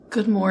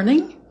Good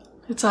morning.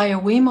 It's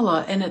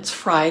Iowimala, and it's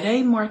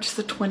Friday, March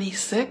the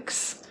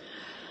 26th,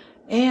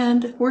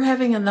 and we're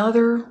having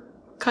another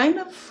kind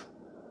of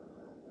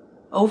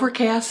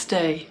overcast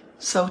day.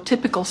 So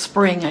typical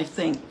spring, I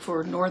think,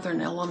 for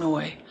northern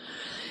Illinois.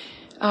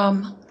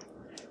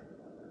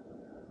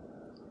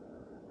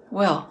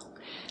 Well,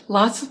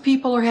 lots of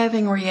people are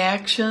having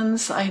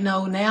reactions, I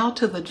know now,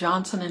 to the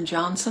Johnson &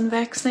 Johnson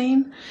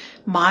vaccine.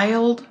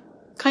 Mild,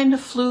 kind of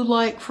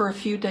flu-like for a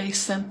few days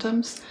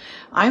symptoms.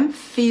 I'm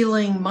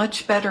feeling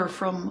much better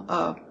from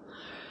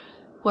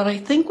what I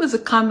think was a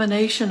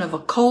combination of a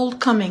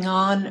cold coming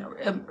on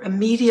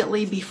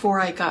immediately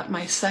before I got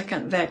my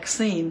second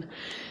vaccine.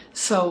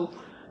 So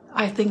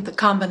I think the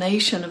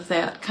combination of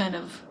that kind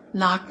of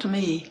knocked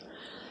me.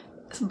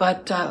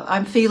 But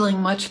I'm feeling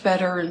much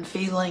better and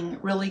feeling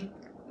really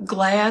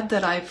glad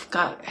that I've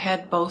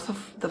had both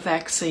of the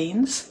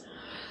vaccines.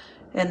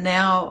 And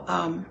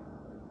now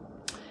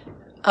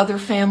other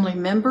family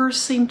members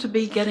seem to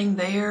be getting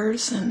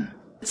theirs, and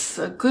it's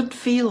a good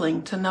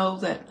feeling to know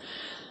that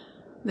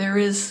there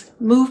is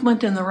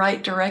movement in the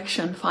right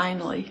direction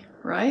finally,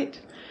 right?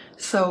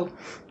 So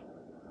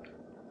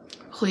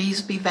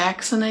please be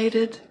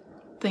vaccinated.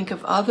 Think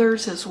of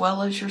others as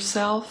well as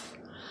yourself.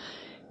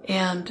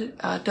 And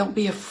don't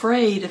be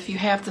afraid if you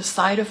have the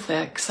side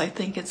effects. I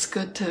think it's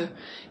good to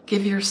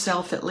give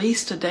yourself at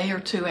least a day or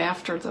two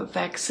after the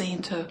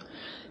vaccine to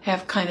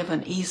have kind of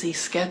an easy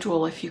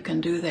schedule if you can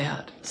do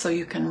that, so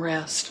you can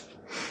rest.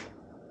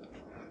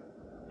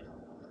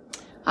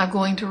 I'm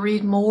going to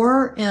read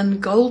more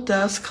in Gold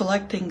Dust,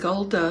 Collecting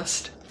Gold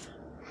Dust.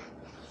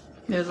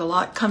 There's a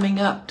lot coming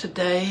up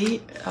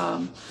today,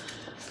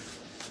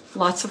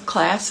 lots of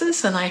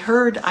classes, and I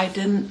heard I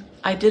didn't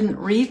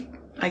read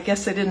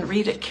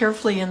it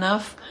carefully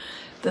enough,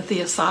 that the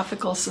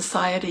Theosophical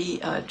Society,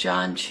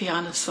 John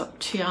Chiantiosi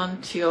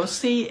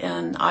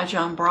and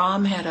Ajahn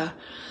Brahm had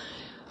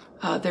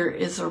there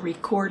is a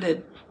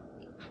recorded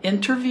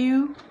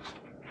interview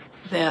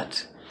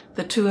that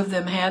the two of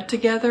them had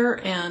together,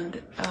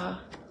 and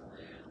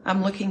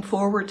I'm looking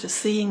forward to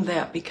seeing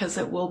that because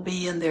it will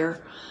be in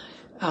their,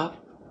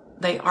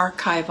 they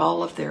archive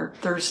all of their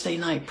Thursday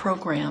night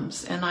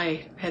programs, and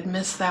I had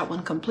missed that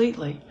one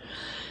completely.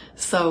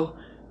 So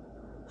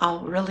I'll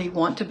really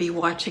want to be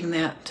watching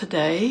that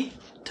today.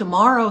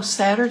 Tomorrow,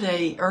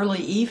 Saturday,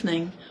 early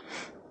evening,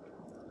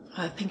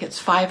 I think it's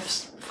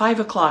 5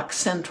 o'clock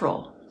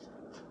Central,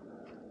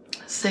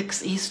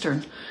 6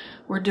 Eastern,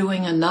 we're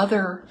doing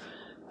another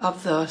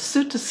of the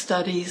Sutta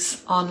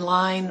studies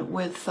online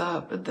with,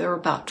 there are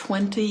about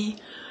 20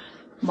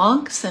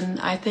 monks, and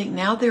I think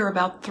now there are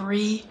about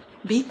 3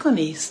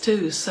 bhikkhunis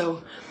too,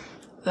 so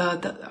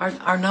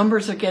our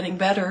numbers are getting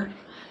better,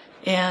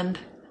 and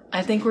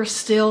I think we're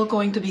still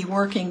going to be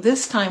working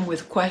this time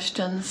with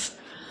questions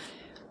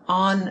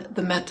on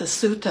the Metta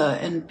Sutta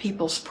and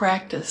people's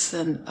practice,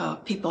 and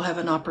people have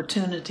an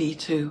opportunity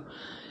to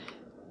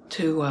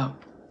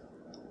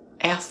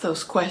ask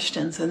those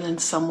questions, and then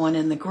someone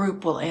in the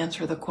group will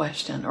answer the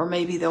question, or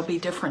maybe there'll be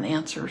different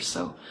answers.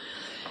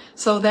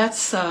 So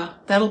that's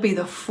that'll be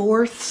the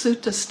 4th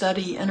sutta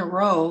study in a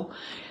row,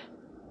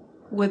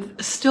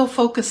 with still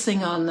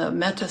focusing on the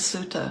Metta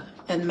Sutta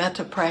and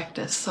Metta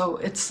practice. So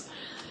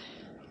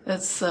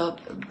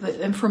the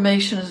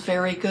information is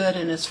very good,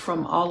 and it's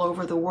from all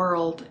over the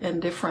world,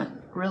 and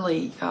different,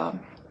 really, a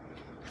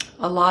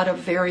lot of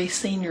very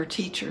senior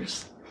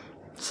teachers.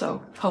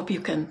 So hope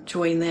you can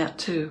join that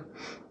too.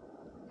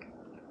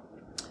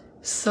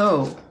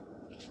 So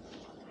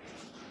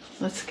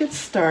let's get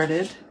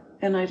started,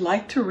 and I'd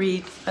like to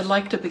begin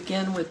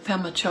with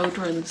Pema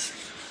Chodron's,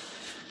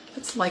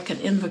 it's like an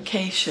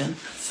invocation.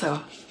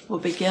 So we'll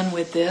begin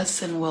with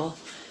this, and we'll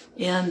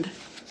end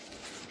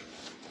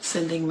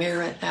sending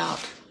merit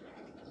out.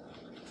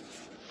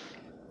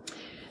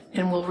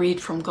 And we'll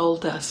read from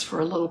Gold Dust for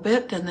a little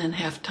bit and then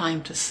have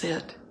time to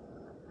sit.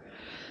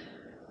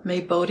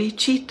 May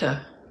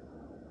bodhicitta,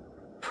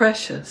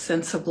 precious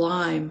and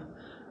sublime,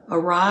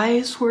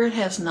 arise where it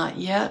has not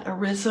yet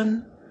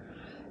arisen,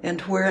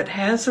 and where it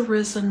has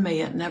arisen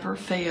may it never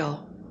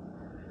fail,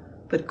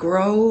 but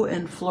grow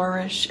and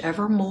flourish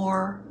ever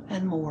more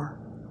and more.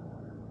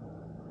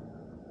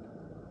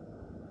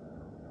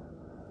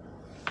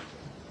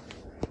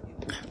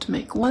 I have to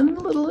make one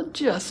little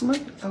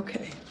adjustment.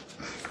 Okay.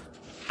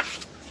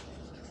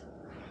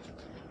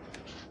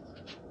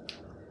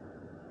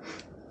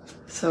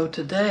 So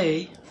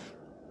today,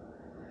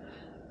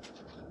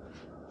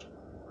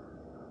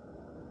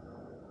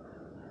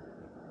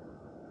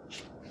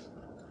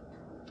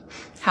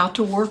 how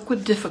to work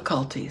with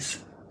difficulties.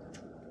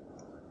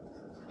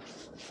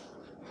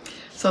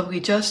 So we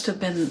just have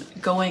been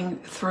going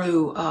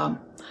through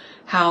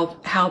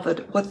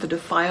what the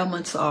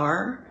defilements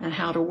are, and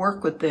how to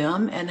work with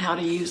them, and how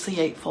to use the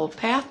Eightfold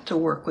Path to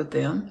work with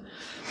them.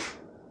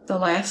 The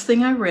last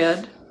thing I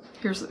read,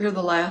 here are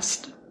the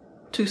last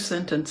 2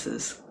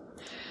 sentences.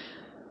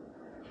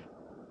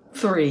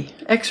 3.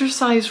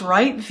 Exercise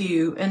right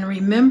view in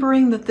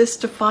remembering that this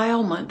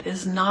defilement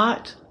is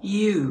not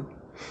you.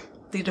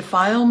 The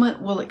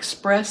defilement will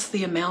express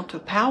the amount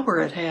of power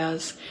it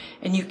has,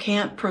 and you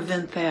can't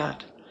prevent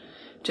that.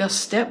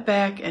 Just step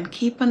back and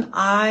keep an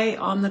eye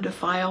on the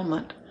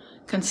defilement,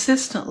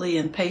 consistently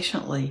and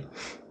patiently,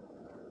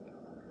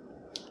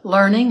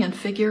 learning and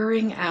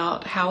figuring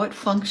out how it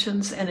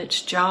functions and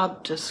its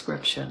job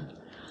description.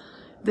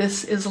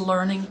 This is a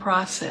learning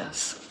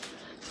process.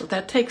 So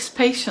that takes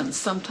patience.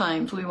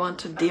 Sometimes we want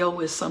to deal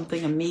with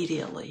something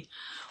immediately,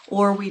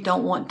 or we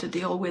don't want to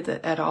deal with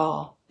it at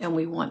all, and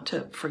we want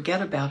to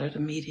forget about it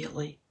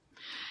immediately.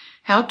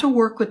 How to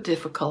work with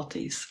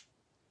difficulties.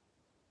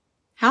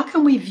 How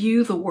can we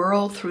view the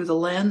world through the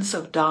lens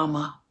of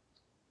Dhamma,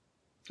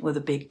 with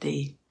a big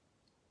D?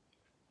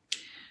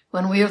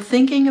 When we are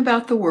thinking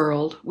about the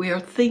world, we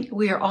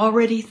are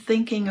already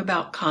thinking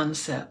about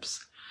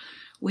concepts.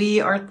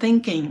 We are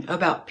thinking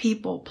about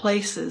people,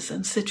 places,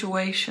 and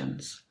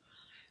situations.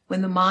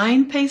 When the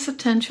mind pays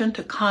attention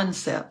to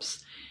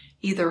concepts,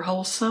 either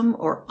wholesome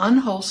or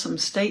unwholesome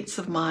states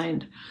of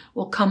mind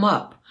will come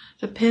up,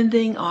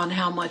 depending on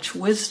how much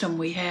wisdom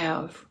we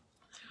have.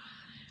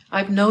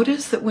 I've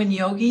noticed that when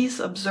yogis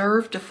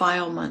observe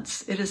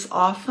defilements, it is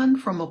often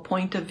from a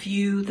point of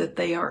view that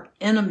they are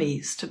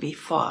enemies to be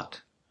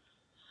fought.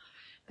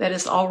 That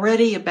is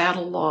already a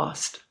battle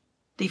lost.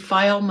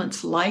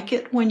 Defilements like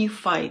it when you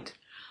fight,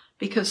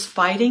 because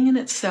fighting in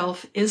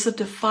itself is a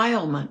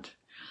defilement,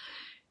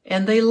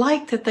 and they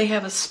like that they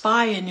have a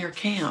spy in your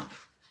camp.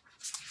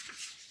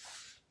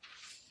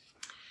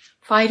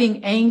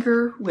 Fighting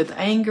anger with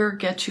anger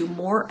gets you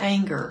more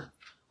anger,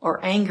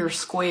 or anger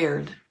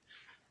squared.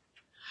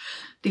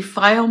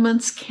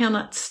 Defilements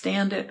cannot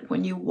stand it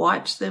when you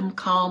watch them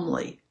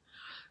calmly.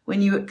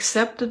 When you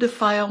accept a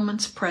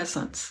defilement's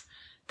presence,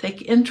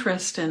 take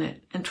interest in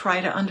it, and try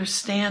to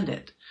understand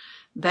it,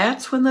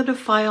 that's when the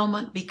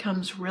defilement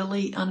becomes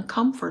really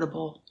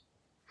uncomfortable.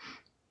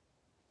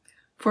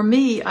 For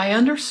me, I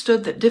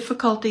understood that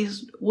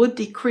difficulties would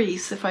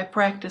decrease if I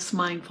practiced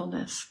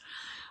mindfulness.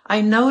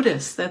 I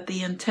noticed that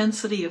the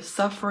intensity of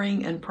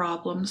suffering and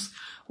problems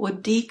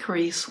would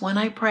decrease when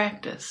I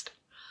practiced.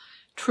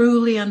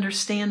 Truly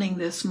understanding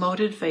this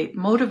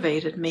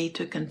motivated me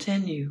to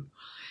continue.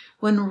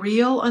 When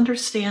real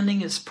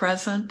understanding is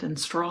present and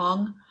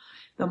strong,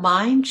 the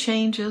mind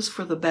changes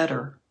for the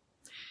better.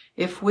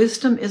 If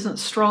wisdom isn't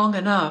strong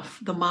enough,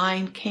 the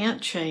mind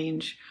can't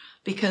change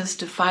because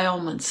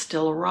defilements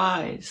still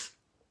arise.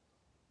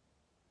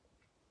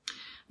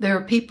 There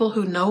are people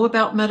who know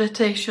about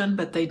meditation,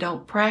 but they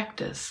don't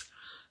practice.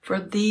 For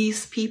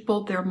these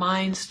people, their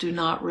minds do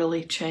not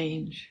really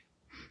change.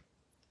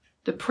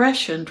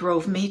 Depression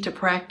drove me to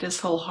practice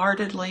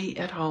wholeheartedly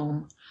at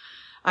home.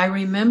 I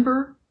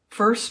remember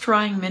first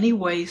trying many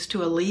ways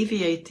to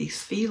alleviate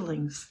these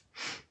feelings.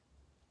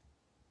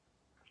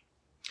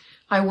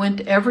 I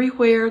went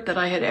everywhere that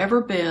I had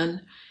ever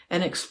been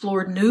and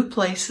explored new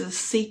places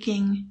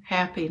seeking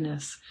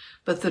happiness,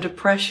 but the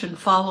depression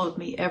followed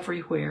me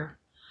everywhere.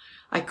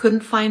 I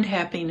couldn't find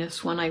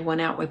happiness when I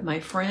went out with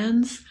my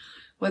friends,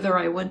 whether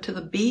I went to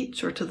the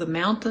beach or to the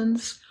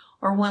mountains,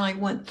 or when I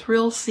went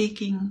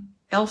thrill-seeking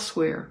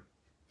elsewhere.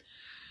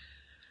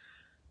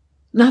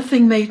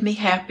 Nothing made me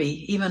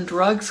happy. Even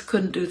drugs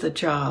couldn't do the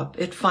job.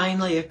 It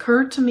finally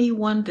occurred to me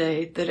one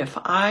day that if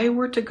I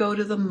were to go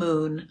to the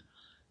moon,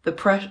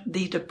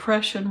 the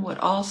depression would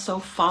also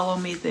follow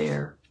me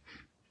there.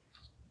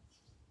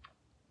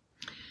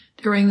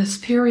 During this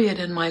period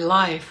in my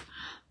life,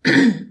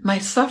 my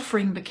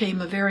suffering became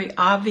a very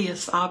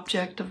obvious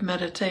object of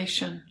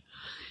meditation.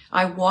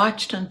 I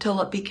watched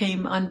until it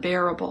became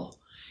unbearable,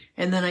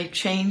 and then I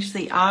changed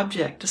the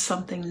object to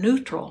something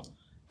neutral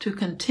to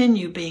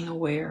continue being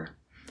aware.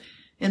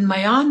 In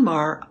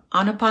Myanmar,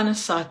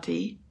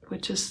 Anapanasati,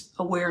 which is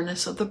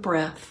awareness of the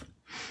breath,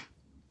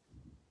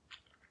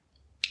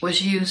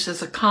 was used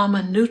as a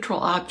common neutral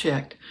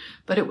object,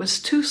 but it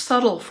was too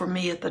subtle for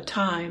me at the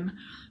time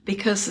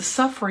because the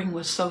suffering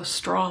was so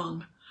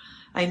strong.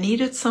 I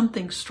needed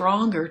something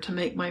stronger to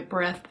make my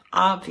breath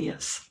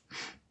obvious.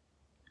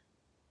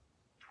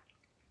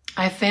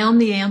 I found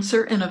the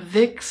answer in a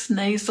Vicks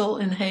nasal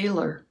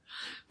inhaler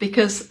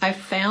because I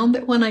found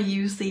that when I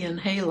used the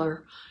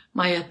inhaler,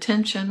 my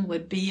attention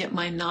would be at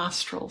my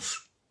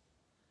nostrils.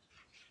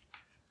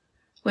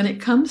 When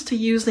it comes to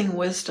using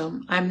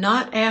wisdom, I'm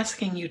not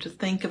asking you to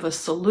think of a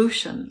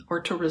solution or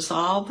to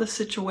resolve the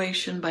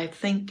situation by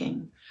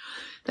thinking.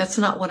 That's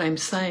not what I'm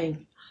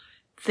saying.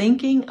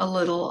 Thinking a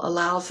little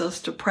allows us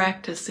to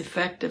practice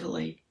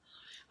effectively.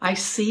 I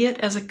see it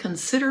as a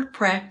considered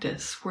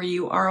practice where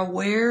you are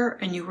aware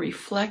and you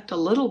reflect a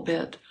little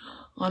bit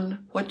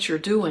on what you're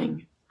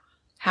doing,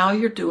 how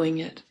you're doing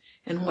it,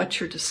 and what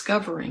you're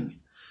discovering.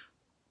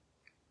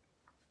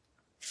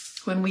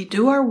 When we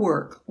do our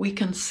work, we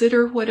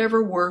consider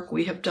whatever work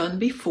we have done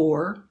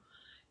before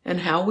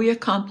and how we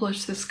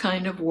accomplish this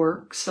kind of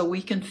work so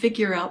we can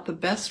figure out the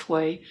best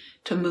way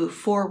to move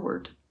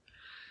forward.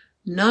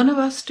 None of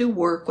us do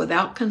work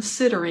without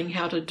considering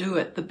how to do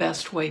it the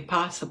best way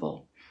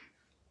possible.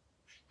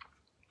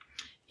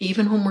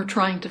 Even when we're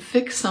trying to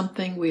fix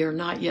something we are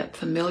not yet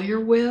familiar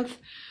with,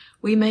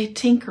 we may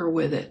tinker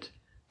with it.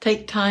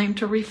 Take time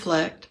to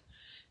reflect,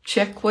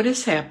 check what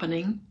is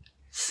happening,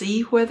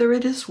 see whether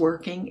it is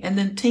working, and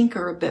then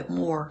tinker a bit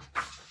more.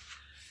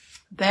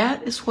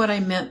 That is what I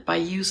meant by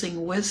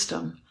using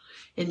wisdom,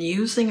 in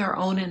using our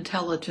own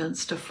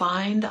intelligence to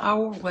find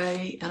our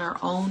way in our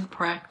own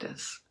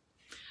practice.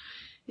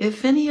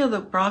 If any of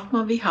the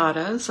Brahma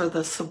Viharas, or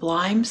the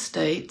sublime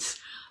states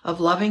of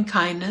loving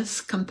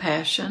kindness,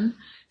 compassion,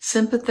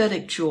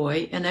 sympathetic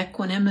joy, and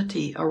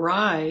equanimity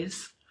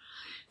arise,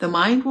 the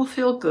mind will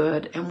feel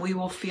good, and we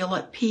will feel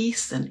at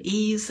peace and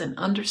ease and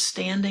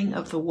understanding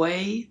of the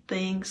way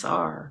things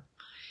are.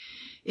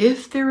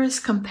 If there is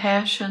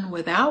compassion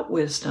without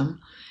wisdom,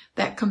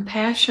 that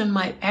compassion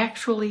might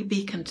actually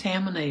be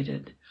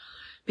contaminated,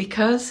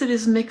 because it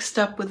is mixed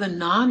up with a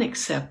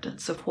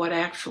non-acceptance of what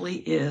actually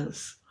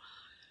is.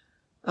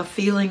 A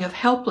feeling of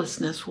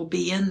helplessness will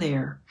be in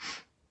there.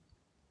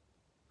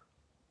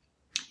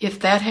 If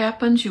that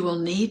happens, you will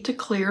need to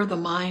clear the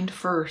mind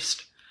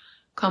first.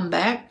 Come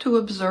back to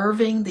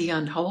observing the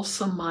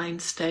unwholesome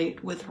mind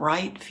state with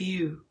right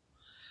view.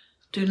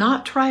 Do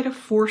not try to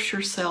force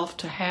yourself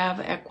to have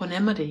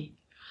equanimity.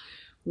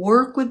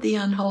 Work with the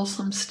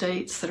unwholesome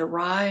states that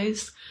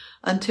arise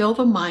until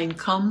the mind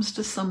comes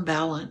to some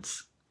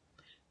balance.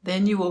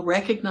 Then you will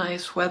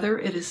recognize whether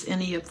it is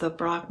any of the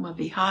Brahma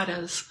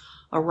Viharas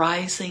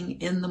arising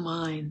in the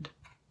mind.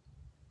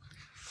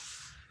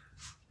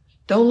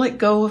 Don't let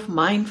go of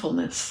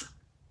mindfulness.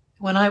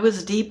 When I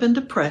was deep in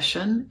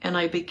depression and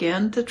I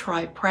began to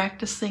try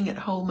practicing at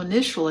home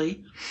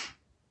initially,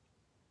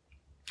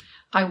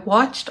 I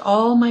watched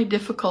all my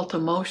difficult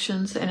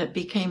emotions, and it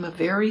became a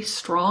very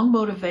strong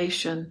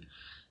motivation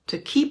to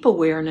keep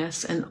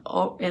awareness in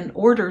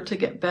order to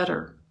get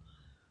better.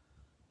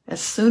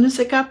 As soon as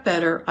it got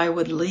better, I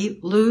would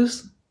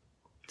lose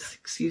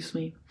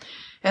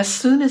the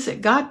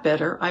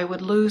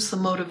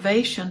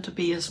motivation to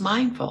be as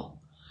mindful.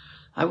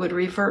 I would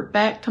revert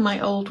back to my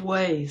old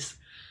ways,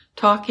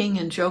 talking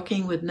and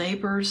joking with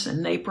neighbors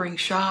in neighboring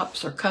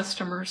shops or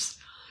customers.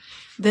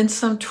 Then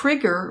some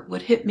trigger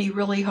would hit me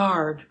really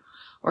hard,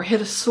 or hit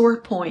a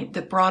sore point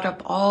that brought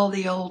up all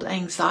the old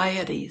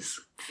anxieties,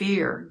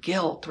 fear,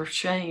 guilt, or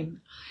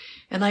shame,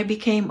 and I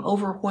became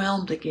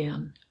overwhelmed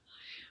again.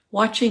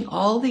 Watching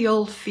all the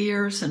old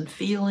fears and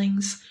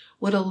feelings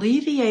would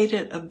alleviate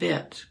it a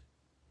bit.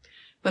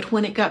 But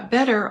when it got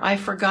better, I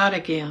forgot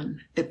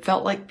again. It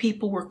felt like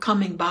people were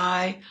coming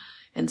by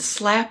and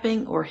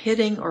slapping or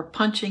hitting or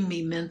punching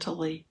me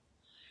mentally.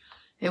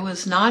 It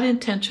was not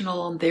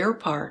intentional on their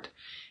part.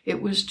 It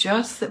was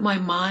just that my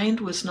mind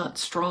was not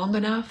strong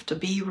enough to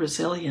be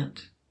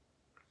resilient.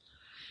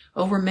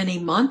 Over many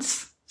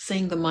months,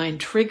 seeing the mind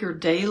triggered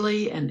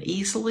daily and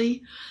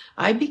easily,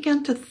 I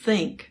began to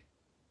think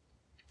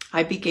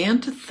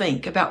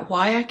about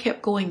why I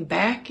kept going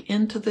back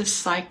into this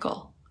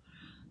cycle.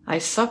 I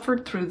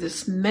suffered through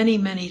this many,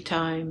 many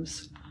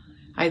times.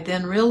 I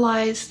then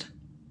realized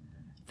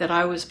that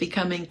I was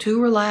becoming too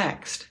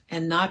relaxed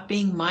and not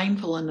being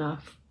mindful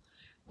enough.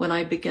 When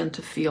I began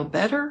to feel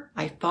better,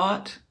 I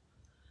thought,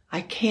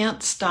 I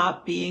can't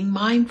stop being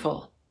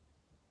mindful.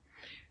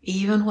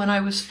 Even when I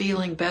was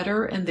feeling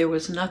better and there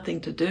was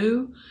nothing to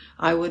do,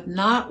 I would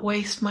not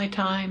waste my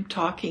time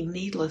talking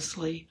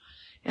needlessly,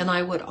 and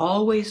I would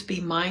always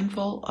be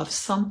mindful of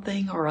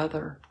something or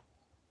other.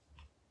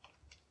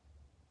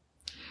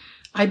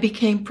 I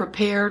became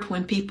prepared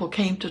when people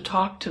came to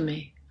talk to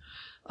me.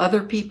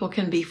 Other people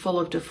can be full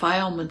of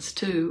defilements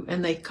too,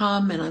 and they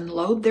come and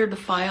unload their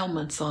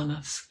defilements on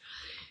us.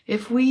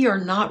 If we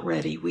are not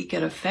ready, we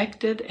get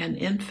affected and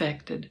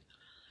infected.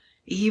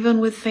 Even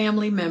with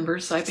family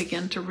members, I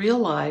began to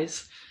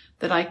realize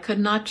that I could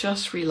not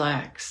just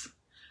relax.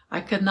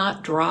 I could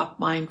not drop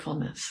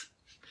mindfulness.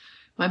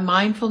 My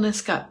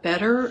mindfulness got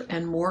better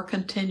and more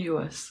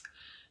continuous.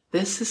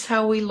 This is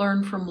how we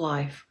learn from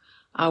life.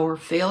 Our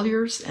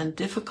failures and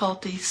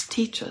difficulties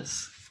teach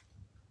us.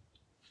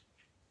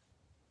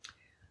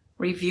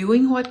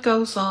 Reviewing what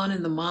goes on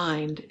in the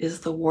mind is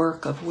the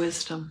work of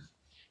wisdom.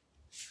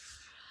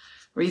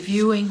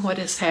 Reviewing what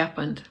has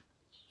happened.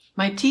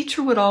 My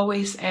teacher would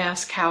always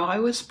ask how I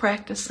was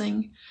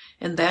practicing,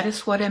 and that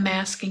is what I'm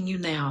asking you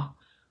now.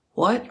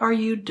 What are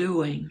you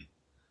doing?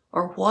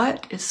 Or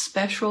what is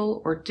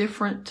special or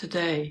different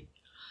today?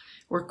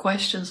 Were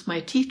questions my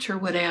teacher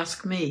would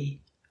ask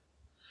me.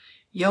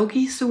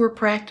 Yogis who are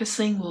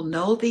practicing will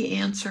know the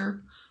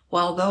answer,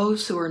 while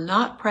those who are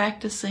not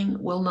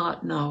practicing will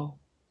not know.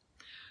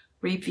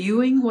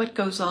 Reviewing what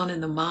goes on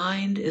in the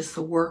mind is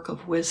the work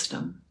of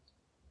wisdom.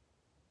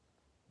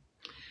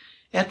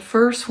 At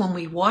first, when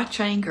we watch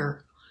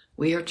anger,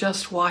 we are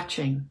just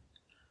watching.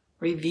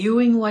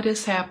 Reviewing what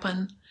has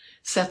happened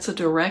sets a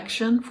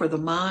direction for the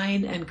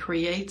mind and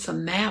creates a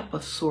map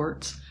of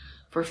sorts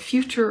for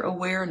future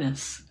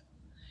awareness.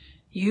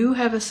 You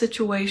have a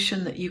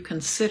situation that you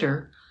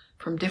consider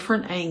from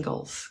different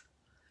angles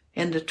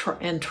and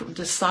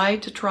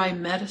decide to try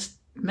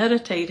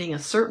meditating a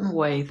certain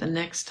way the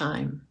next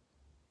time.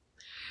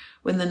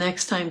 When the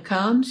next time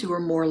comes, you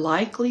are more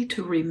likely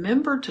to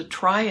remember to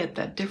try it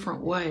that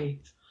different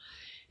way.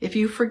 If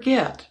you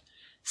forget,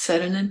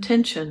 Set an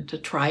intention to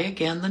try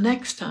again the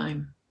next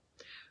time.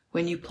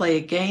 When you play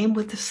a game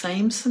with the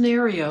same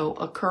scenario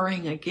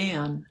occurring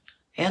again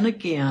and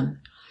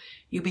again,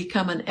 you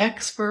become an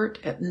expert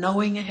at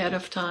knowing ahead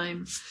of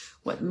time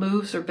what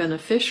moves are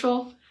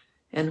beneficial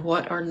and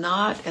what are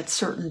not at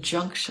certain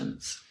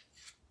junctions.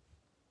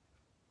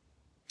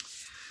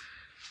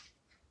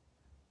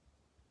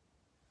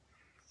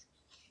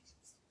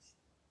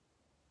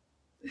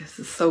 This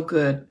is so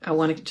good. I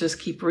want to just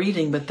keep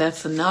reading, but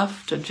that's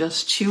enough to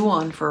just chew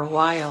on for a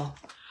while.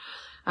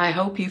 I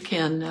hope you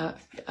can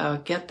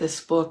get this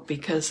book,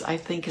 because I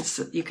think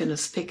you can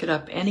just pick it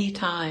up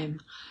anytime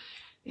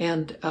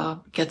and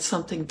get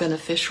something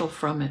beneficial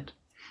from it.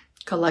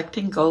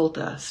 Collecting Gold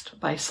Dust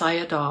by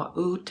Sayadaw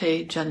U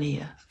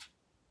Tejaniya.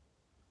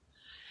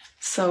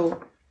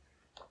 So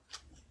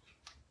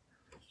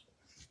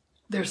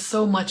there's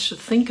so much to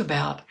think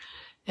about.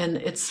 And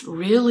it's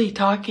really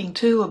talking,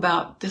 too,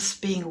 about this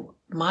being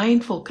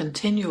mindful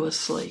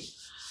continuously.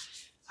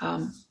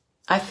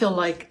 I feel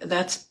like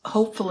that's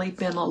hopefully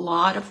been a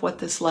lot of what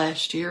this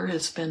last year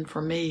has been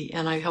for me,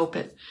 and I hope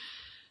it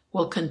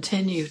will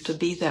continue to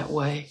be that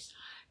way.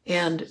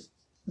 And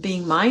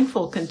being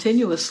mindful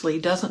continuously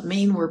doesn't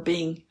mean we're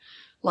being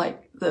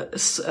like the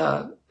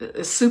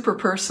super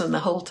person the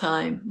whole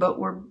time, but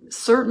we're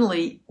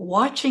certainly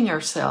watching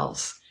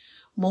ourselves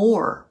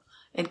more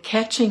and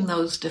catching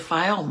those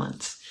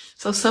defilements.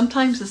 So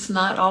sometimes it's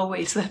not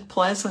always that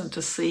pleasant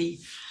to see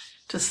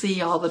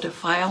all the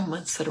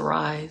defilements that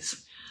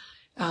arise.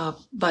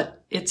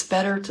 But it's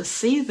better to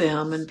see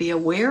them and be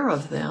aware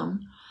of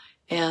them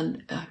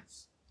and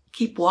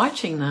keep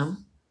watching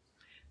them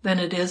than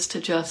it is to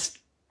just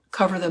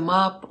cover them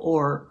up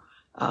or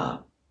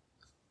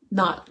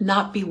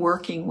not be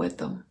working with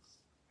them.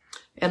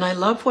 And I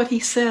love what he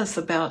says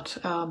about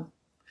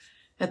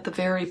at the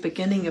very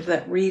beginning of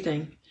that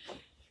reading,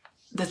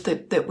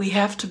 that we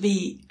have to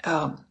be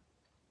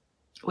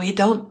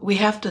we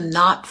have to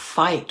not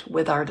fight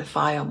with our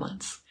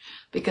defilements,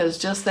 because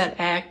just that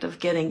act of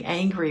getting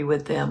angry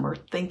with them or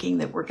thinking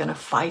that we're going to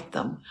fight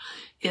them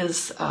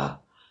is that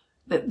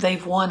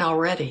they've won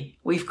already.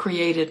 We've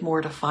created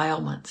more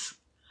defilements.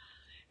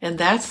 And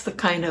that's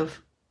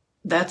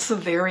a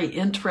very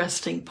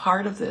interesting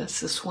part of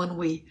this, is when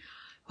we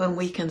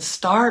can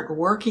start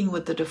working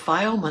with the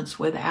defilements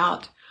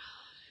without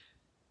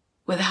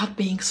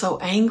being so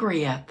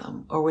angry at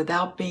them, or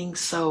without being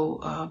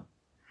so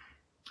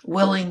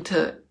willing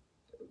to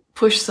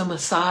push them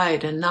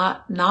aside and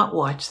not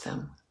watch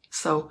them.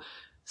 So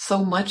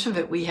much of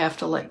it we have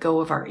to let go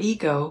of our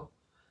ego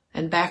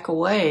and back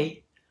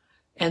away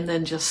and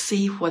then just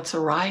see what's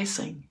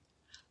arising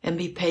and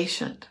be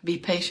patient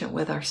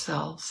with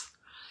ourselves.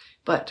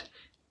 But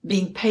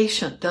being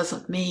patient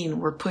doesn't mean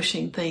we're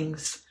pushing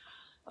things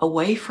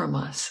away from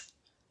us.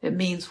 It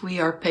means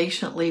we are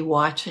patiently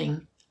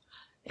watching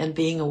and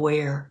being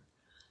aware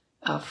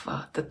of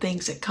the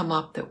things that come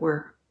up that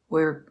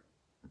we're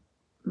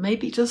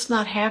maybe just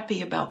not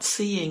happy about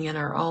seeing in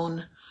our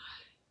own,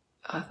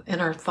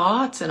 in our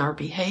thoughts, in our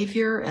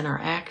behavior, and our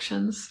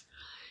actions.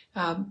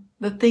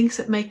 The things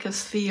that make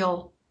us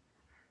feel,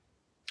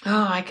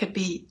 I could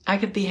be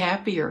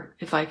happier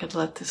if I could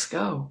let this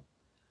go.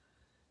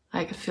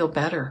 I could feel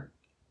better.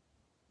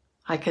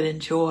 I could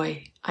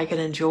enjoy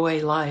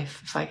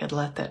life if I could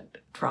let that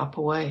drop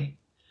away.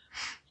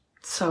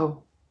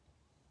 So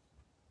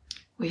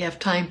we have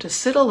time to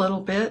sit a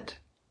little bit,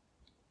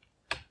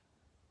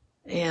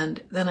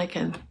 and then I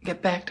can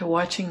get back to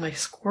watching my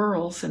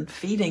squirrels and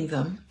feeding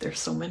them. There's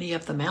so many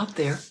of them out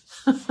there.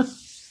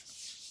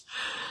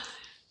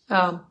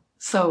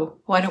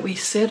 So why don't we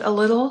sit a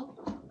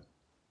little?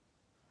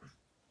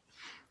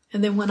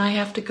 And then when I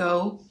have to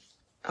go,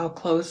 I'll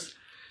close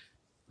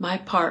my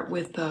part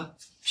with the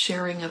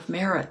sharing of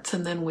merits,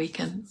 and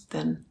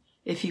then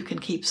if you can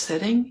keep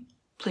sitting,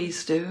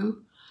 please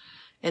do.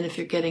 And if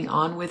you're getting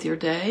on with your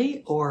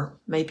day, or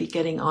maybe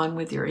getting on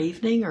with your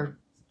evening, or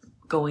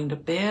going to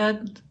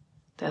bed,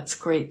 that's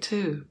great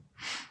too.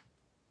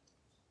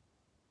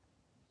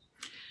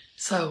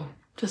 So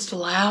just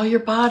allow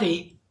your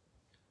body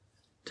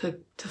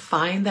to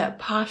find that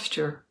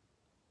posture.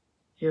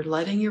 You're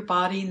letting your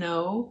body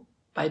know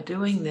by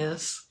doing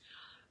this,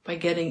 by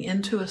getting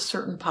into a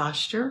certain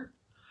posture.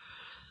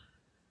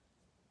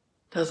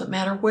 Doesn't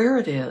matter where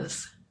it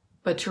is,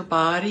 but your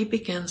body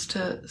begins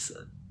to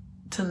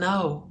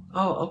know,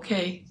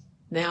 okay,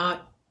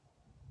 now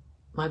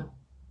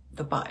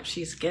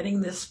she's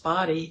getting this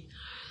body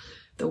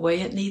the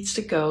way it needs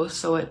to go,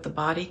 so the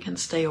body can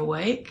stay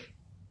awake,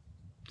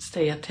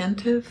 stay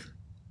attentive,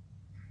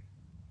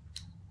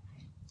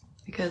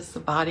 because the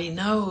body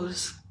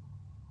knows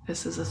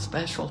this is a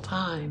special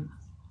time.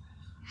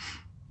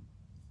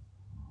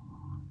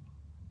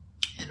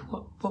 And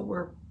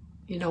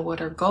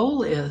what our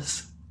goal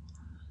is,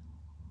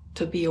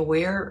 to be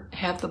aware,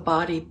 have the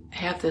body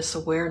have this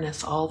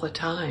awareness all the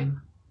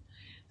time.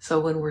 So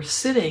when we're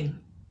sitting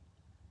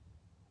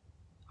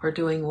or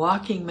doing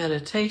walking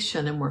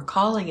meditation, and we're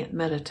calling it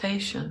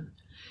meditation,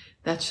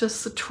 that's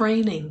just the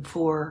training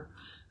for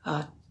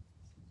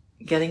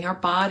getting our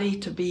body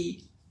to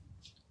be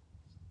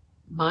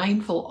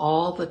mindful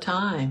all the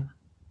time.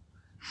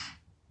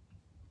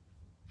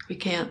 We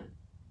can't,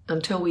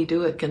 until we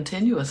do it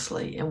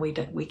continuously, and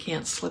we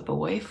can't slip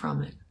away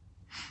from it.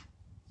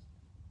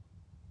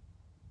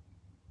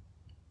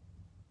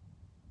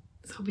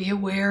 So be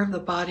aware of the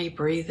body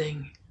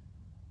breathing.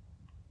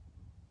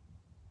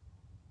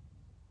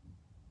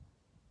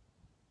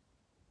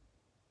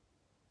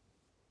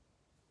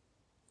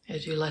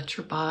 As you let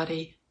your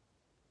body,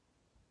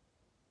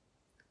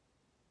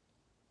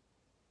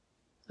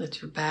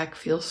 let your back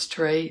feel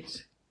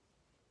straight.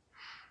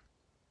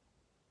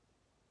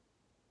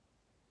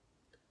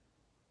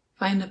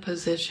 Find a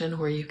position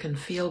where you can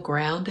feel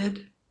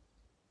grounded,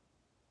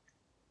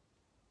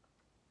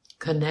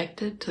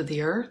 connected to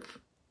the earth.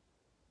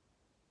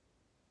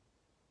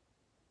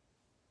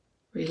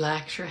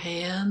 Relax your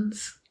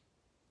hands.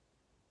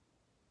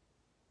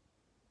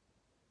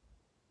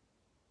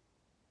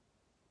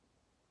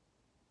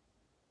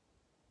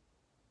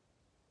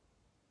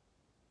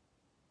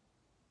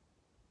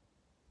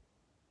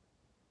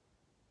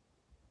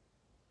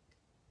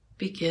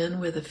 Begin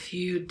with a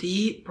few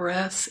deep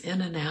breaths in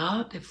and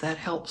out, if that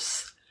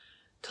helps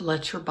to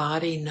let your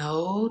body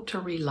know to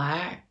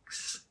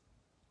relax.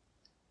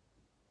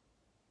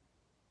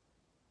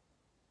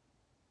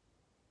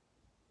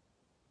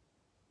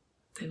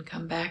 Then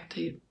come back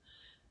to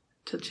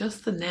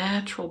just the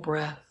natural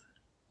breath.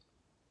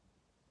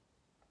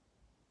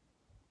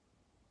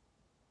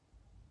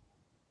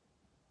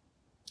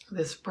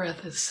 This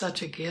breath is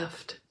such a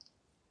gift.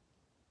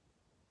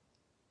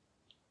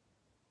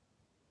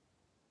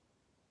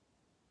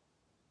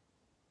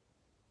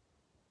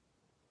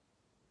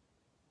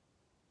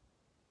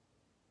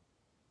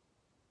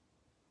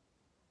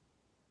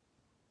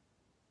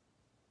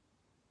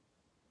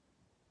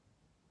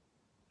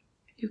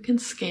 You can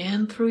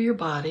scan through your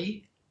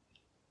body.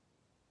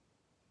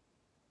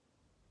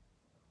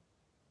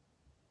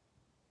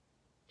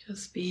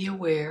 Just be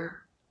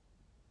aware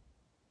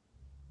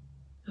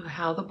of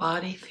how the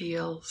body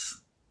feels.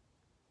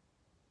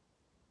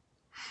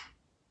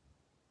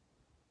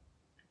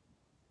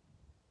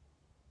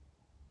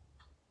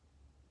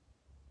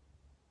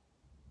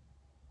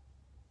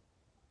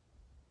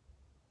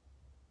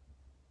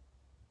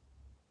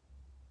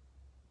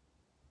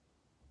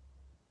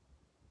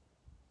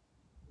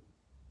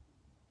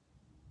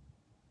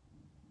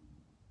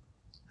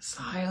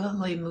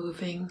 Silently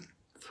moving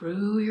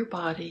through your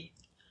body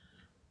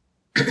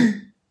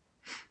with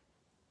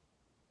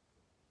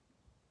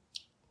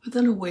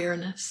an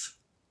awareness.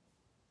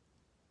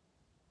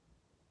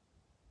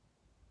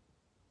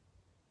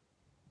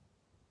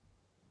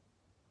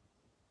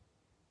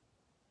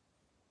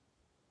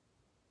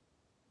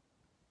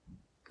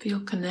 Feel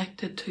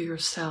connected to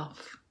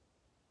yourself.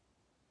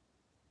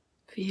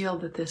 Feel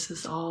that this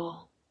is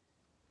all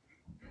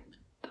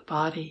the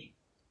body.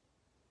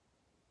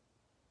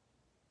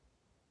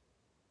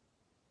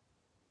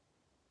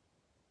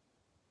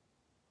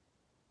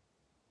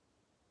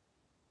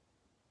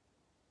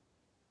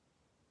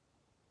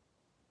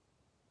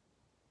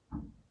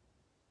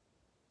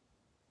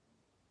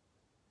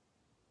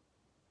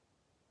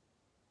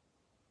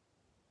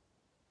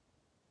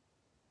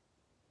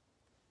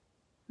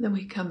 Then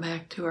we come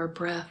back to our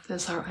breath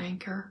as our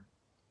anchor.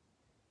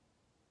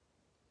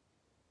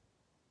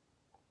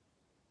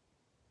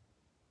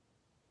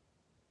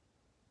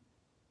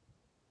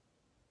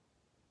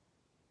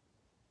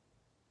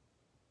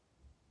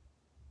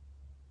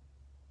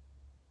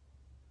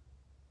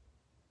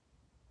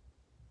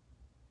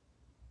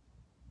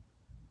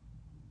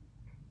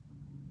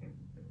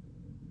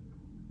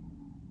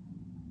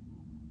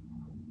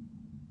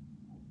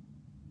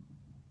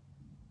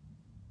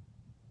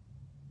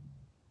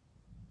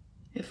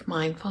 If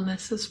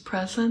mindfulness is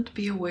present,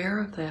 be aware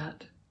of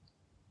that.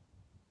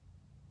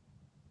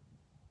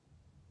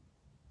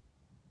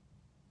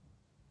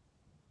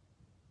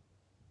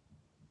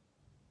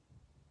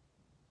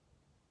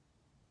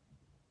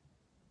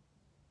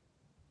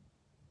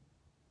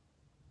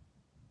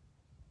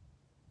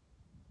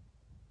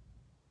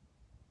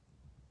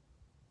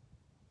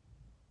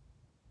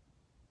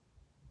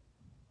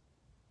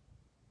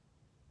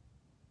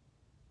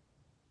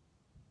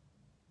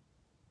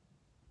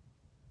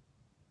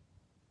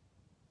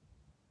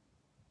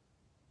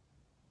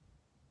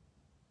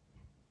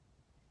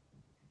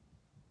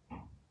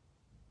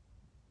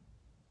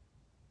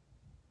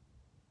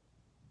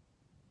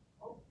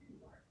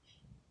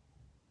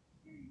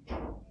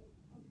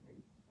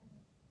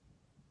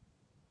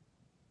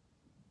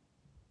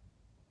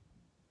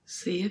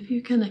 See if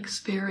you can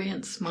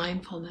experience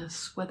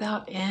mindfulness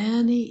without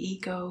any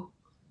ego,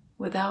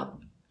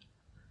 without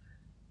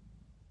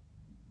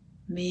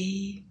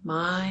me,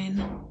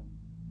 mine,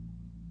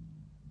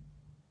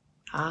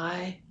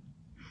 I.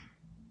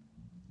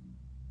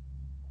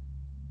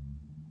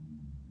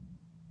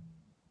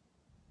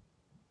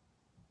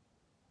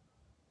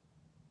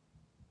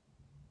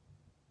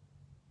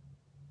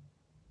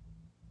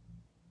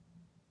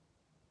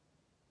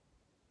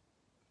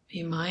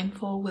 Be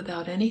mindful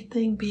without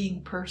anything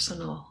being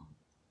personal.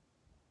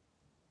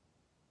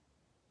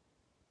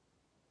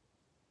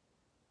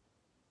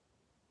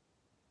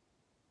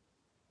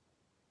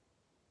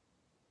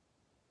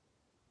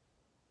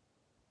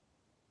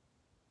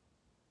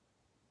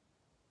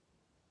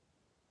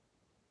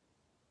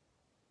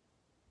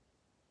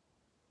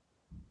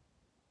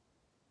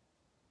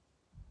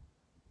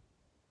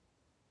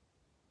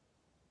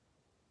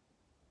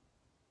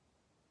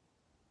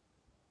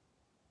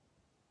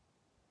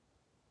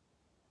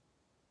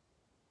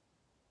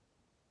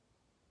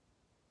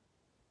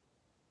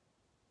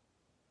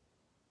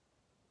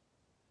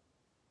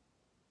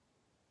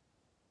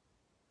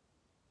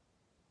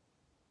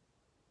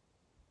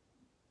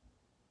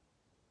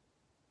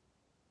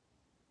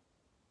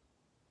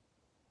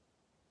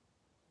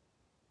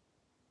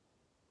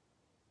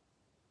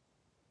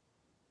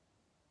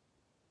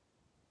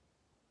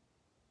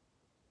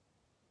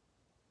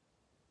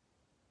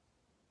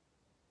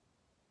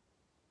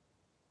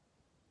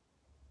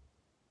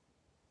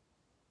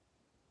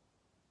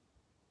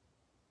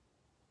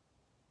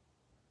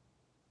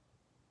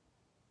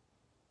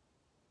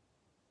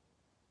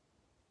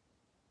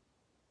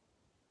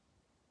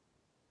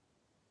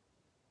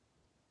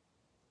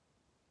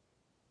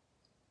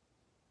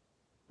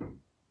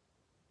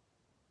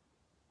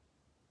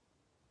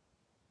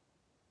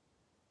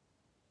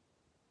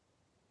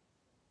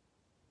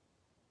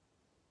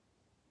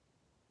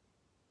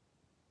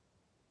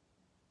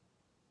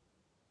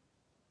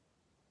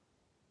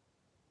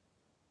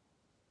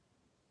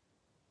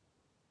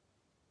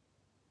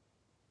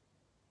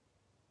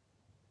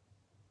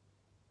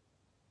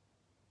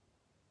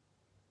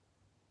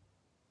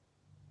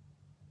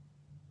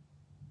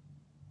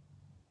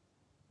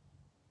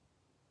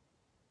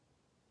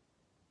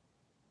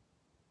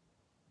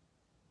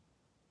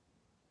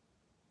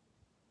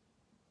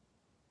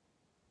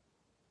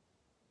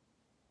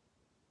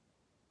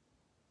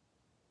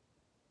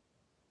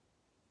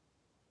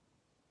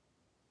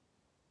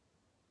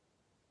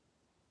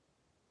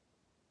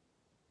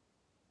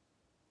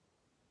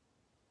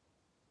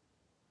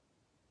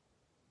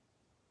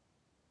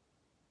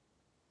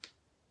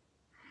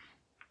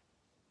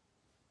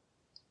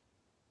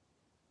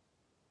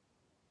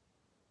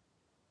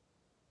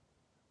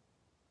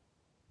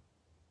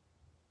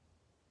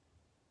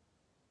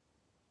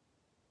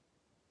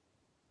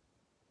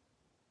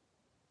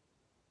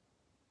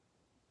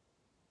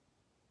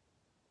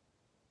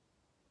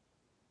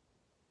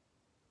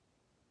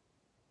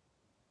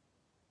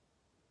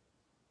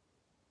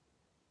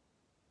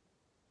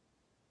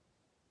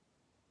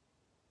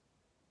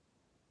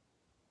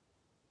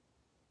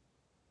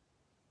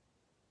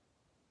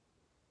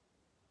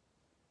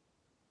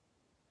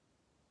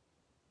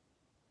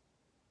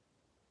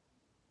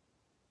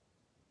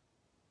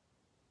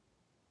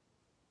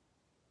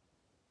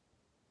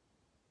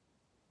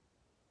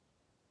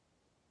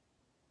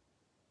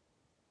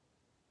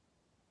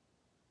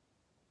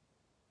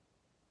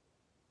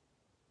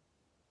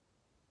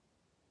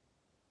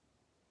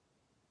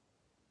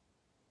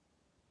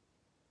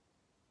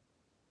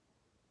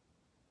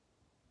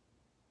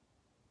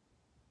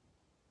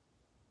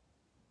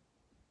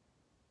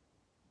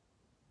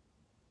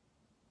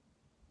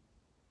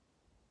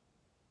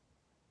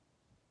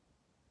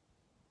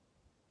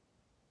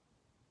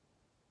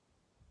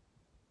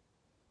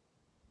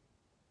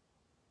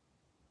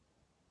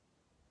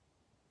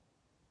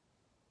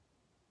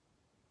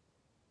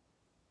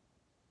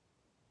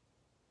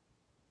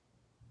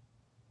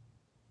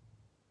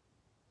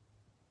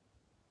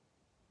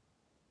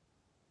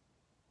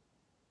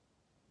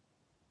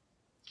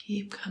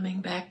 Keep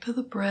coming back to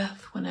the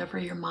breath whenever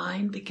your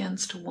mind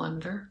begins to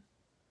wander.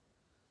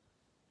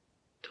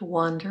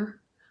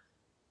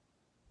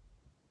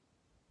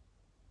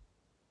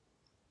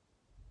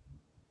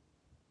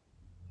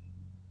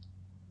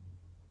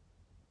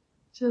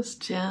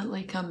 Just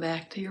gently come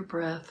back to your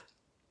breath.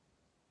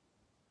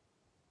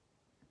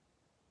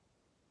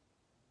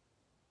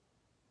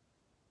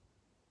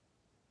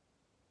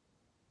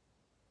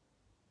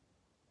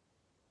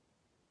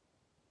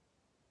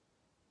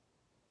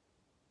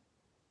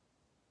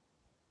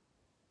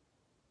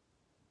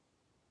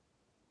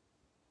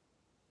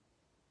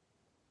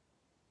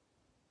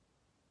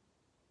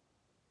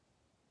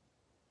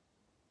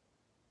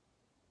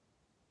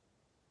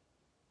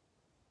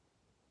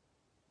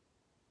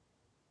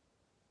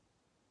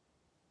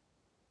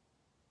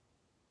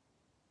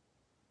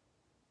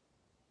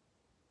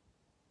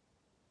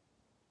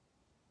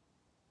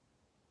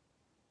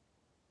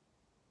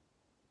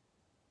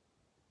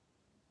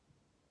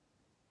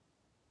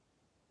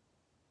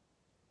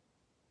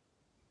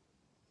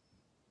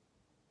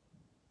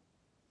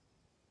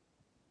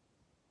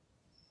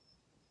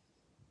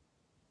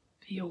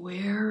 Be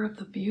aware of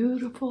the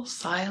beautiful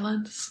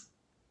silence.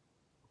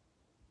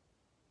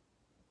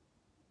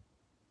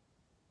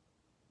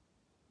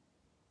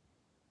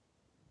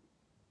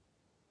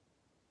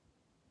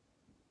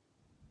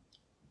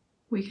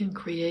 We can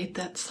create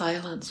that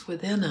silence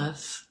within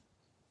us.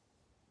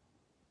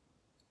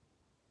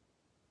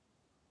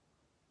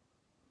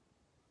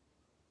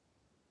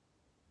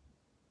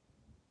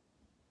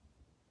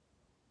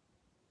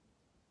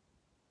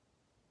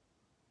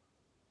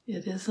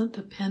 It isn't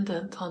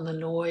dependent on the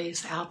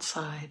noise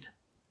outside.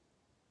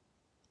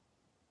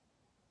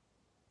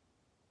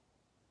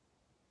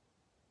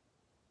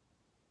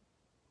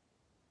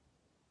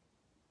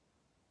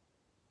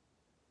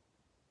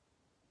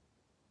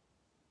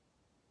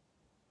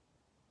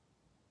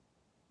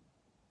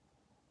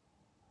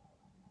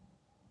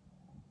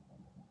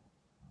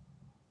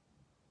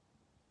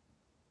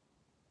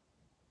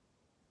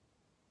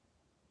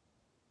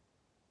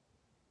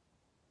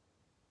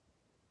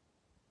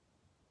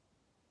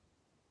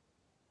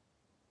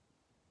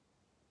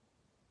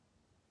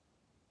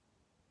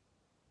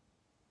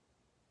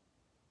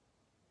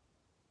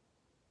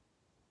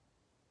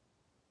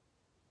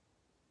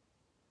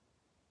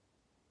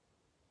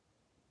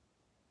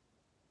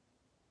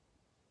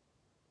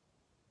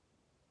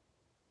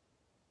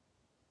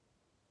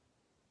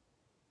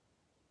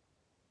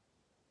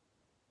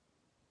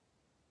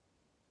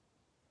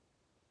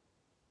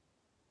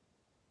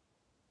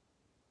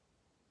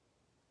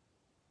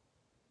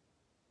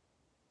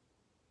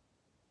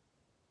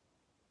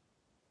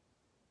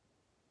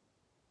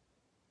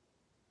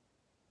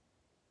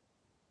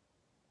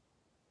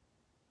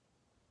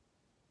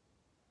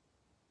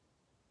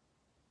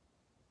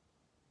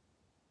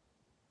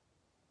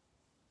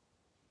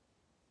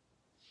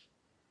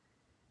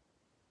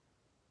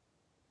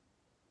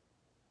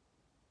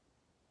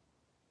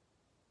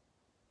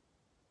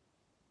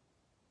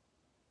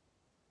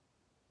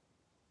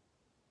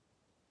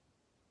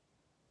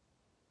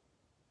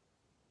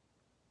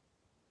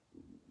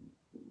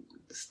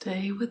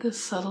 Stay with the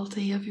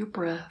subtlety of your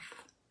breath,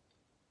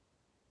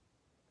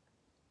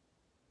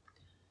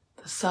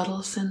 the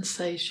subtle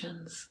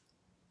sensations.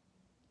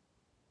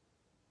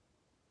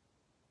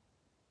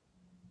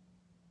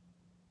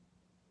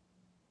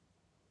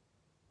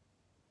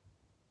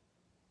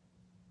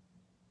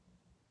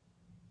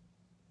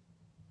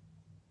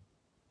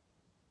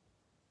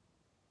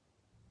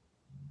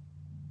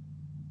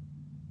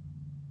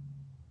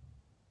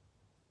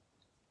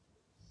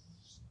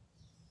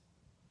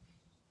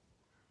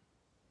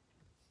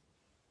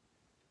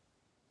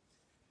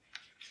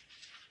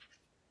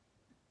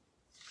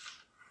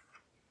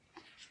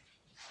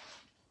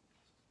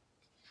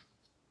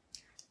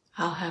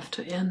 I'll have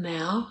to end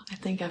now. I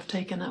think I've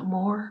taken up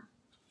more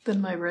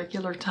than my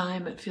regular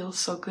time. It feels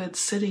so good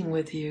sitting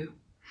with you.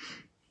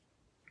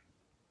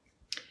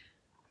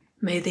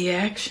 May the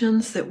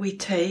actions that we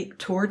take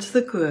towards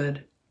the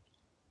good,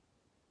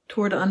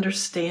 toward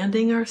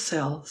understanding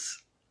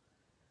ourselves,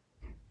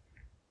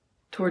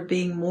 toward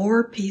being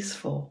more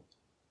peaceful,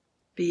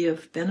 be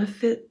of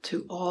benefit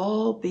to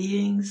all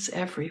beings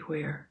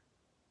everywhere.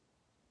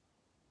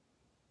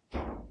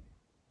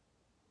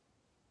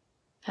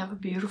 Have a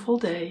beautiful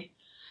day.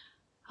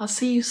 I'll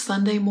see you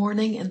Sunday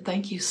morning, and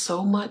thank you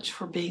so much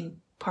for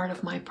being part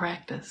of my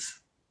practice.